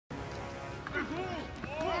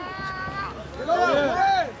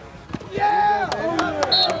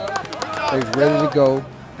They was ready to go.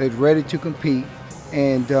 They was ready to compete.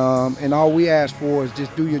 And all we asked for is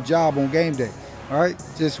just do your job on game day. All right,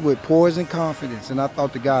 just with poise and confidence, and I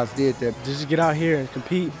thought the guys did that. Just to get out here and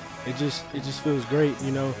compete, it just feels great,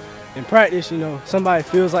 you know. In practice, you know, somebody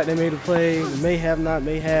feels like they made a play, may have not,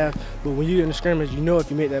 may have, but when you're in the scrimmage, you know if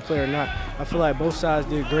you made that play or not. I feel like both sides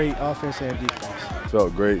did great, offense and defense.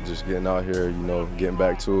 Felt great just getting out here, you know, getting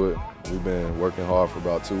back to it. We've been working hard for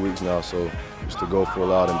about 2 weeks now, so just to go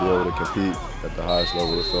full out and be able to compete at the highest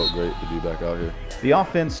level, it felt great to be back out here. The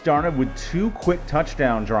offense started with 2 quick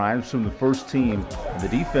touchdown drives from the first team, and the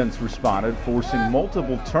defense responded, forcing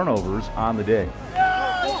multiple turnovers on the day.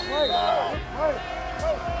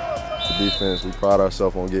 The defense, we pride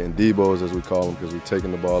ourselves on getting Debos, as we call them, because we're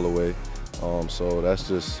taking the ball away. So that's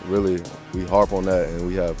just really, we harp on that, and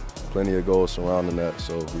we have plenty of goals surrounding that,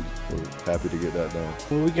 so we're happy to get that done.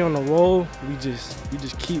 When we get on the roll, we just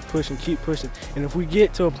keep pushing, and if we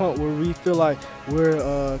get to a point where we feel like we're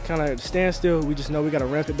kind of at a standstill, we just know we got to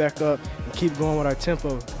ramp it back up and keep going with our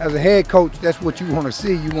tempo. As a head coach, that's what you want to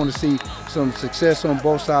see. You want to see some success on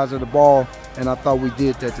both sides of the ball, and I thought we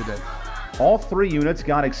did that today. All 3 units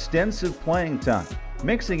got extensive playing time,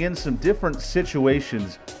 mixing in some different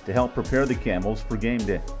situations to help prepare the Camels for game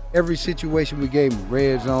day. Every situation we gave them: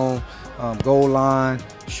 red zone, goal line,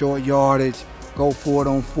 short yardage, go for it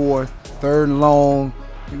on 4th, 3rd and long.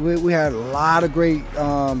 We had a lot of great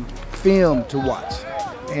film to watch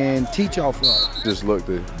and teach off of. Just look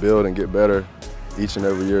to build and get better each and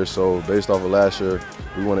every year. So based off of last year,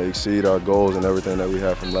 we want to exceed our goals and everything that we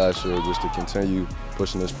had from last year, just to continue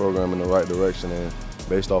pushing this program in the right direction. And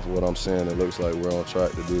based off of what I'm seeing, it looks like we're on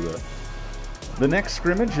track to do that. The next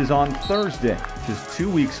scrimmage is on Thursday, just 2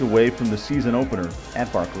 weeks away from the season opener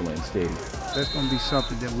at Barker Lane Stadium. That's going to be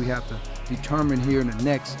something that we have to determine here in the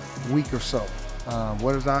next week or so.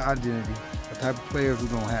 What is our identity? What type of players we're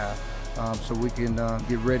going to have, so we can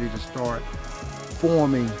get ready to start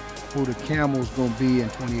forming who the Camels going to be in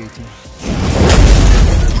 2018.